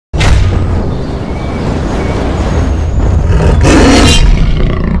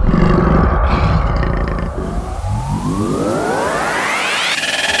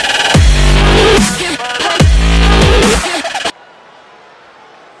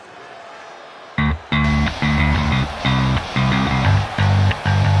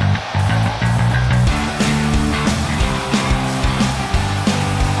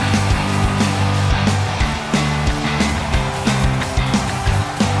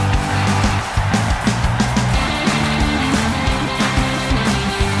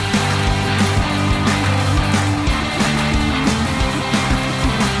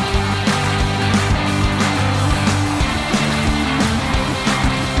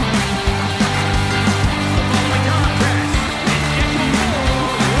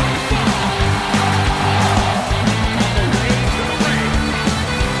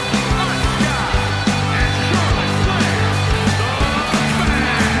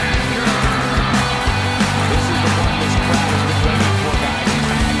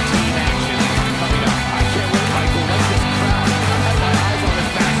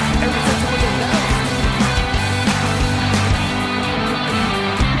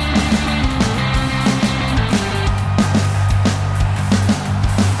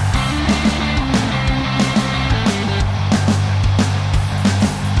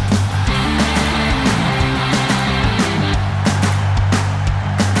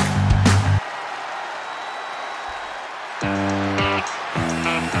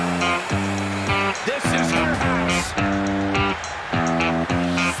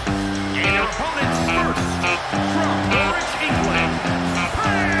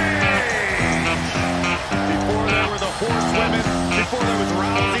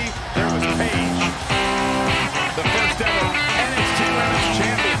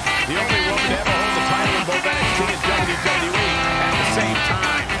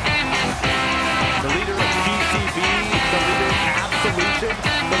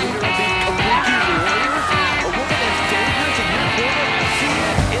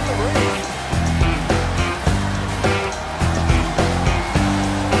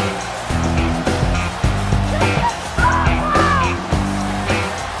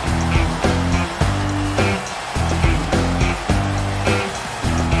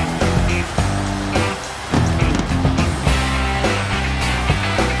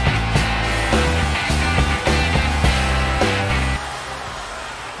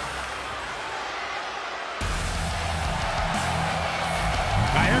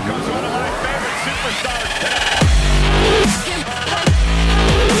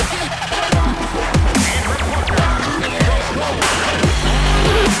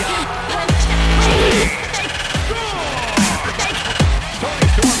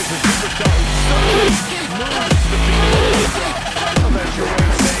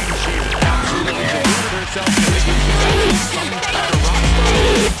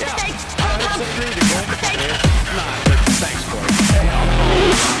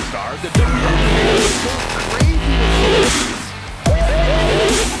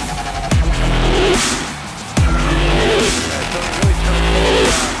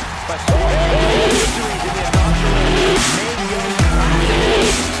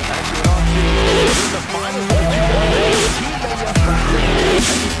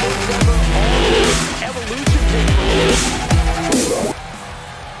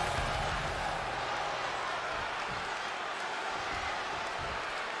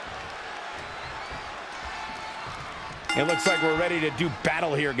looks like we're ready to do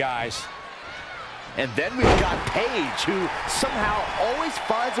battle here, guys. And then we've got Paige, who somehow always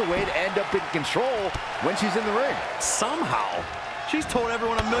finds a way to end up in control when she's in the ring. Somehow? She's told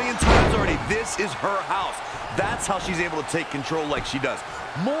everyone a million times already, this is her house. That's how she's able to take control like she does.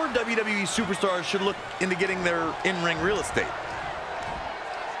 More WWE superstars should look into getting their in-ring real estate.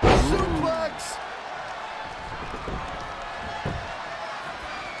 Suplex!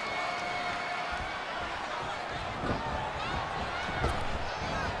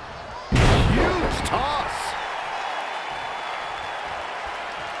 Huge toss!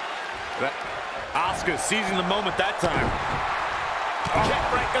 Asuka seizing the moment that time. Kick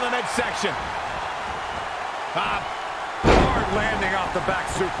right to the midsection. Hard landing off the back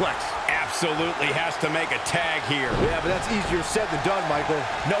suplex. Absolutely has to make a tag here. Yeah, but that's easier said than done, Michael.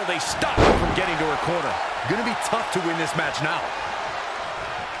 No, they stop her from getting to her corner. Gonna be tough to win this match now.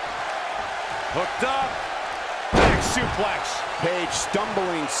 Hooked up. Back suplex. Paige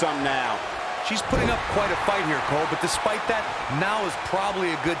stumbling some now. She's putting up quite a fight here, Cole, but despite that, now is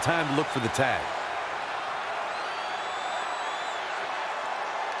probably a good time to look for the tag.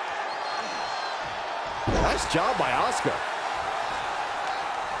 Nice job by Asuka.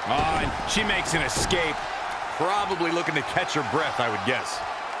 Oh, and she makes an escape. Probably looking to catch her breath, I would guess.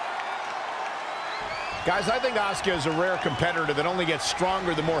 Guys, I think Asuka is a rare competitor that only gets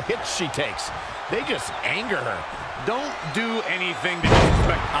stronger the more hits she takes. They just anger her. Don't do anything to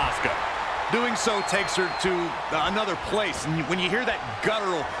disrespect Asuka. Doing so takes her to another place. And when you hear that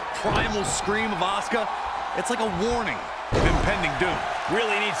guttural, primal scream of Asuka, it's like a warning of impending doom.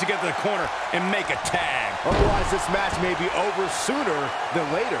 Really needs to get to the corner and make a tag. Otherwise, this match may be over sooner than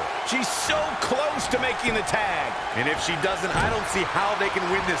later. She's so close to making the tag. And if she doesn't, I don't see how they can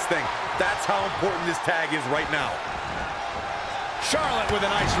win this thing. That's how important this tag is right now. Charlotte with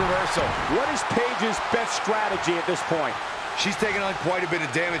a nice reversal. What is Paige's best strategy at this point? She's taking on quite a bit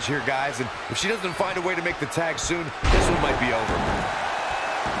of damage here, guys, and if she doesn't find a way to make the tag soon, this one might be over.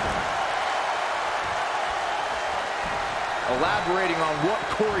 Elaborating on what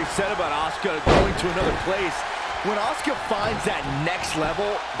Corey said about Asuka going to another place, when Asuka finds that next level,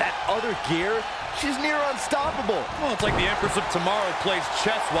 that other gear, she's near unstoppable. Well, it's like the Empress of Tomorrow plays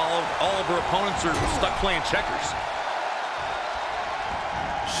chess while all of her opponents are stuck playing checkers.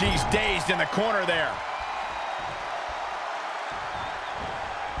 She's dazed in the corner there.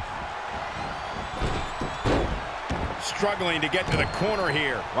 Struggling to get to the corner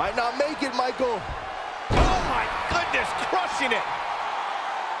here. Might not make it, Michael. Oh my goodness, crushing it.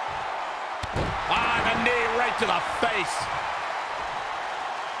 The knee right to the face.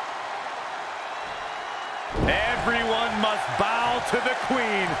 Everyone must bow to the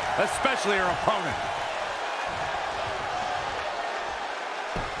queen, especially her opponent.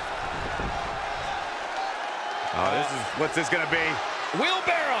 What's this gonna be?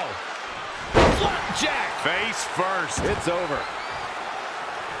 Wheelbarrow. Flapjack. Face first. It's over.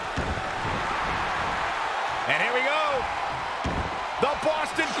 And here we go. The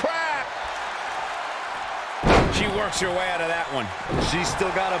Boston Crab. She works her way out of that one. She's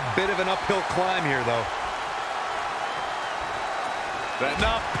still got a bit of an uphill climb here, though.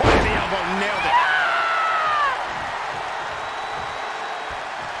 Enough. Point of the elbow. Nailed it.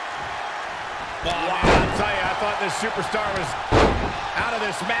 Wow. I'll tell you, I thought this superstar was out of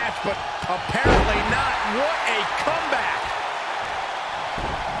this match, but apparently not. What a comeback.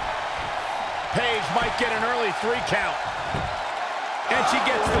 Paige might get an early 3 count. And she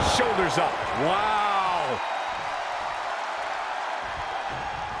gets the shoulders up. Wow.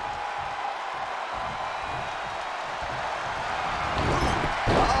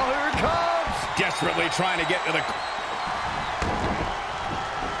 Oh, here it comes. Desperately trying to get to the...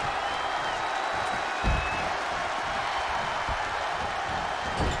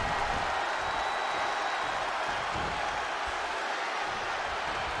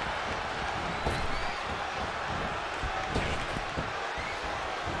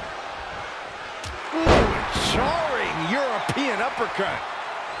 Jarring European uppercut.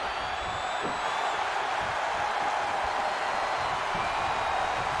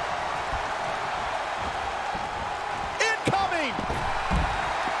 Incoming!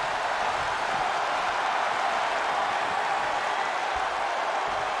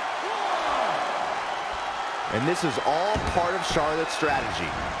 And this is all part of Charlotte's strategy.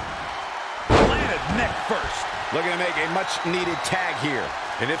 Planted neck first. Looking to make a much-needed tag here.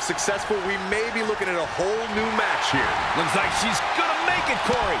 And if successful, we may be looking at a whole new match here. Looks like she's gonna make it,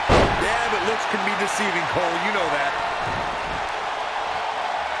 Corey. Yeah, but looks can be deceiving, Cole. You know that.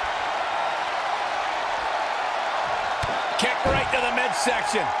 Kick right to the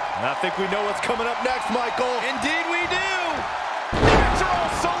midsection. I think we know what's coming up next, Michael. Indeed we do. Natural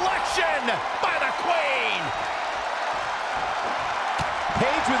selection by the Queen.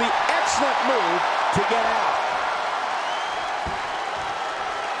 Paige with the excellent move to get out.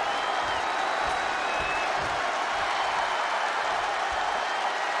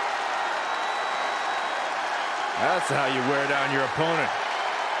 That's how you wear down your opponent.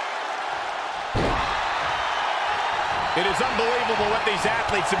 It is unbelievable what these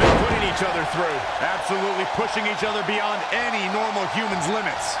athletes have been putting each other through. Absolutely pushing each other beyond any normal human's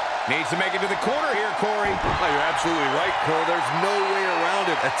limits. Needs to make it to the corner here, Corey. Oh, you're absolutely right, Cole. There's no way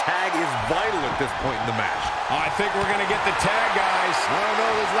around it. A tag is vital at this point in the match. I think we're going to get the tag, guys. I don't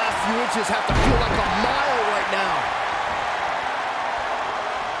know, those last few inches have to feel like a mile right now.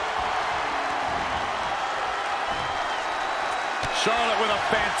 Charlotte with a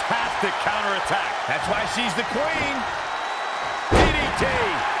fantastic counterattack. That's why she's the Queen. DDT.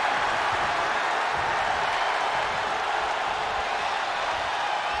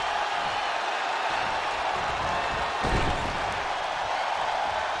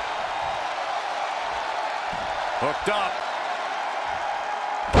 Hooked up.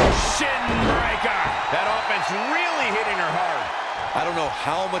 Shin breaker. That offense really hitting her hard. I don't know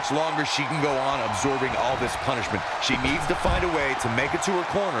how much longer she can go on absorbing all this punishment. She needs to find a way to make it to her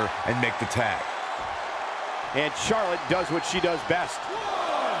corner and make the tag. And Charlotte does what she does best.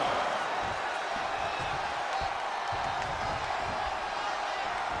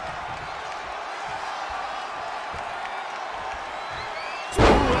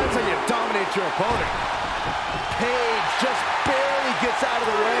 Ooh, that's how you dominate your opponent. Paige just barely gets out of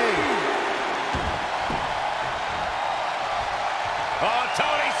the way. Oh,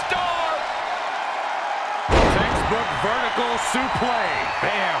 Toni Storm! Textbook vertical suplex.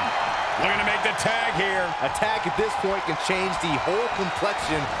 Bam. Looking to make the tag here. A tag at this point can change the whole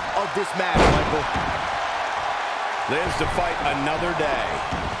complexion of this match, Michael. Lives to fight another day.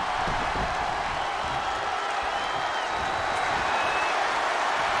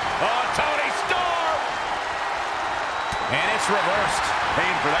 Oh, Toni Storm! And it's reversed.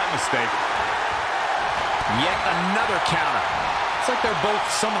 Paying for that mistake. Yet another counter. It's like they're both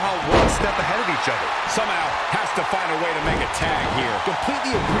somehow one step ahead of each other. Somehow has to find a way to make a tag here.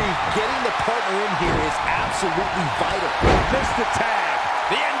 Completely agree. Getting the partner in here is absolutely vital. Missed the tag.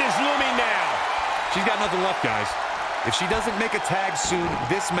 The end is looming now. She's got nothing left, guys. If she doesn't make a tag soon,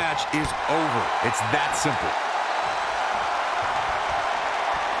 this match is over. It's that simple.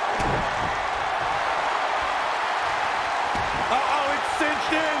 Uh-oh, it's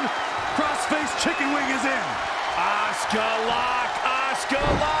cinched in. Crossface chicken wing is in. Asuka lock. Asuka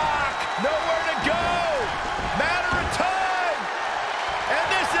lock. Nowhere to go. Matter of time. And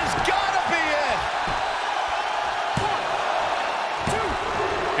this has got to be it. 1, 2.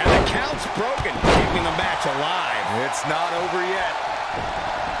 And the count's broken, keeping the match alive. It's not over yet.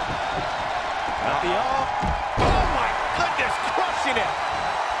 Oh, my goodness, crushing it.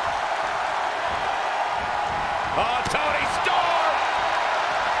 Oh, Toni Storm.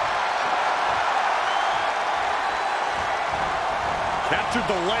 Captured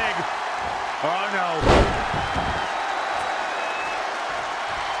the leg. Oh, no.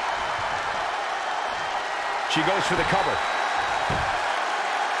 She goes for the cover.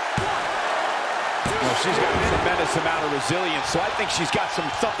 Well, she's got a tremendous amount of resilience, so I think she's got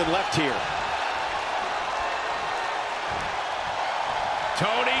something left here.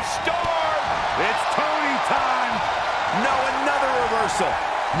 Toni Storm! It's Toni time. No, another reversal.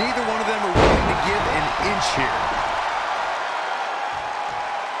 Neither one of them are willing to give an inch here.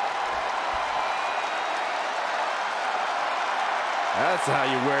 That's how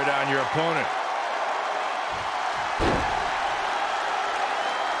you wear down your opponent.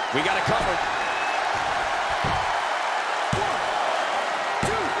 We got it covered.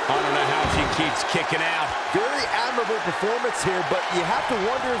 I don't know how she keeps kicking out. Very admirable performance here, but you have to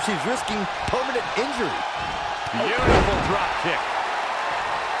wonder if she's risking permanent injury. Beautiful drop kick.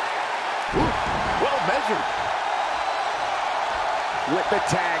 Ooh, well measured. With the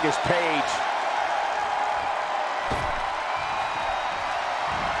tag is Paige.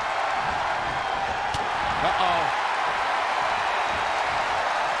 Uh-oh.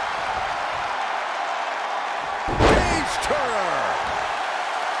 Paige Turner.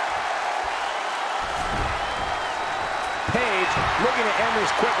 Paige looking to end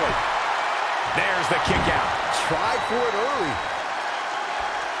this quickly. There's the kick out. Tried for it early.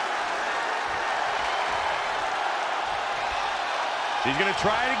 She's going to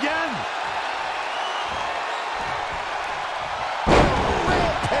try it again.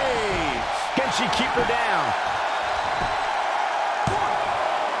 Rampage. Can she keep her down? 1,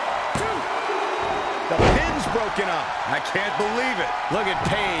 broken up. I can't believe it. Look at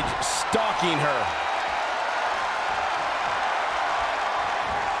Paige stalking her.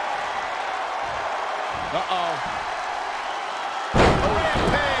 Uh-oh.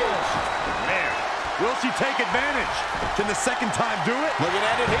 Paige! Man, will she take advantage? Can the second time do it? Looking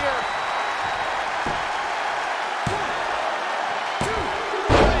at it here.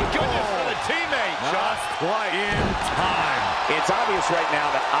 Thank goodness for the teammate. Just right in time. It's obvious right now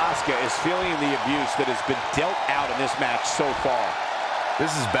that Asuka is feeling the abuse that has been dealt out in this match so far.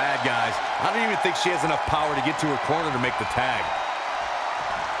 This is bad, guys. I don't even think she has enough power to get to her corner to make the tag.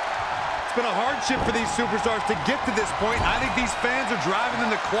 It's been a hardship for these superstars to get to this point. I think these fans are driving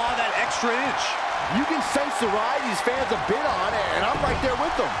them to claw that extra inch. You can sense the ride these fans have been on, and I'm right there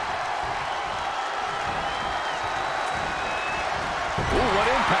with them. Ooh, what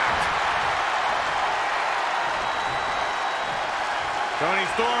impact. Toni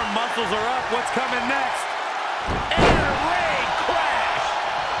Storm, muscles are up. What's coming next? Air raid crash.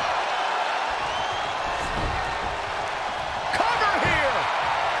 Cover here.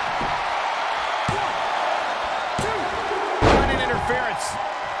 1, 2. Running interference.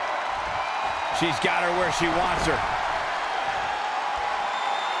 She's got her where she wants her.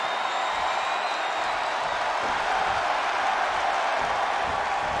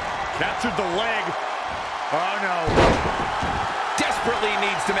 Captured the leg. Oh, no. Desperately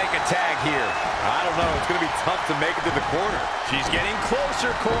needs to make a tag here. I don't know. It's going to be tough to make it to the corner. She's getting closer,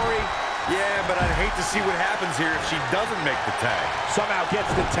 Corey. Yeah, but I'd hate to see what happens here if she doesn't make the tag. Somehow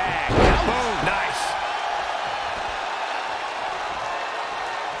gets the tag. Boom. Nice.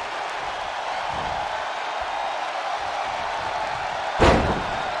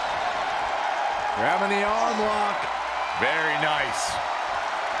 Grabbing the arm lock. Very nice.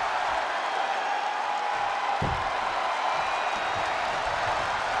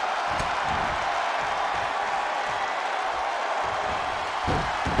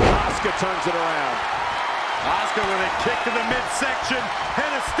 Asuka turns it around. Asuka with a kick to the midsection.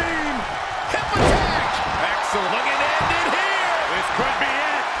 Head of steam. Hip attack. Excellent. Looking to end it here. This could be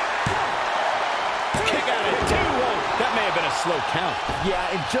it. Kick out at 2. That may have been a slow count.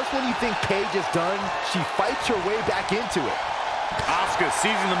 Yeah, and just when you think Paige is done, she fights her way back into it. Asuka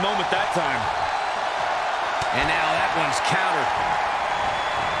seizing the moment that time. And now that one's countered.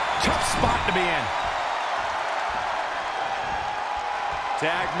 Tough spot to be in.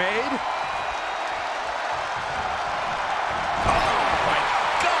 Tag made. Oh, my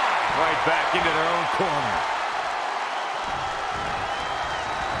God. Right back into their own corner.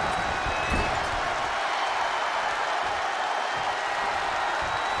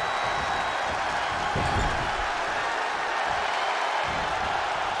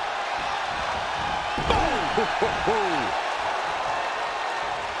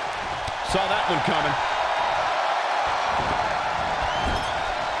 Saw that one coming.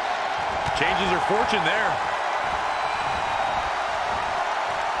 Changes her fortune there.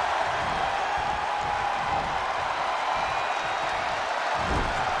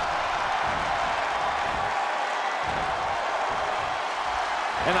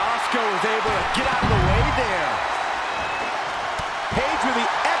 And Asuka was able to get out of the way there. Paige with the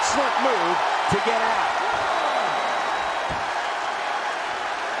excellent move to get out.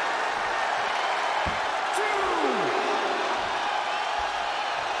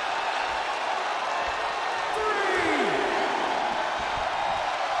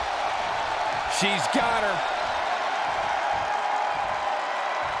 She's got her.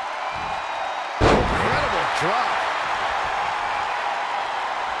 Incredible drop.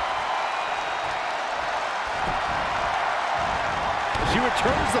 She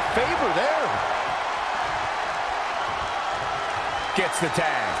returns the favor there. Gets the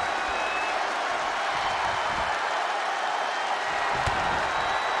tag.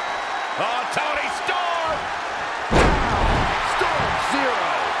 Oh, Toni Storm! Storm 0.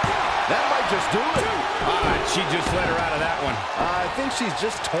 That might just do it. She just let her out of that one. I think she's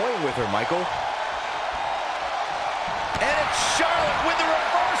just toying with her, Michael. And it's Charlotte with the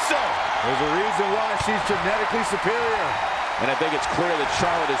reversal. There's a reason why she's genetically superior. And I think it's clear that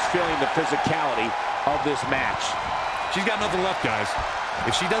Charlotte is feeling the physicality of this match. She's got nothing left, guys.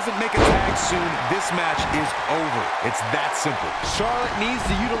 If she doesn't make a tag soon, this match is over. It's that simple. Charlotte needs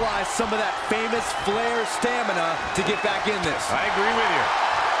to utilize some of that famous Flair stamina to get back in this. I agree with you.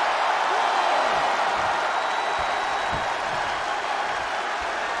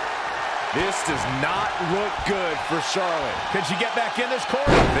 This does not look good for Charlotte. Can she get back in this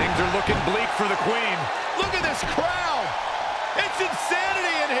corner? Things are looking bleak for the Queen. Look at this crowd. It's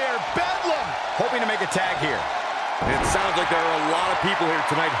insanity in here. Bedlam. Hoping to make a tag here. It sounds like there are a lot of people here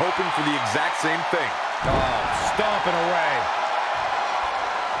tonight hoping for the exact same thing. Oh, stomping away.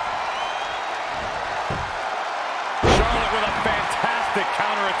 Charlotte with a fantastic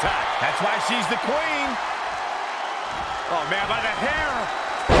counterattack. That's why she's the queen. Oh, man, by the hair.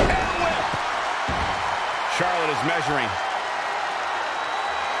 And whip. Charlotte is measuring.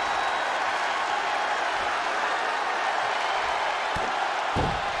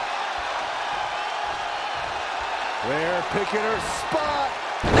 Flair picking her spot.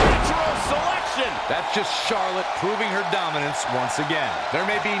 Natural selection. That's just Charlotte proving her dominance once again. There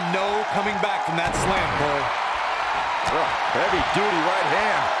may be no coming back from that slam, Cole. Oh, heavy duty right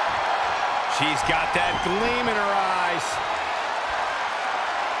hand. She's got that gleam in her eyes.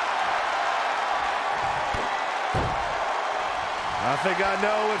 I think I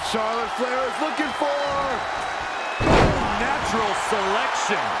know what Charlotte Flair is looking for. Natural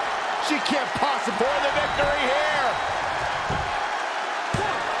selection. She can't possibly for the victory here.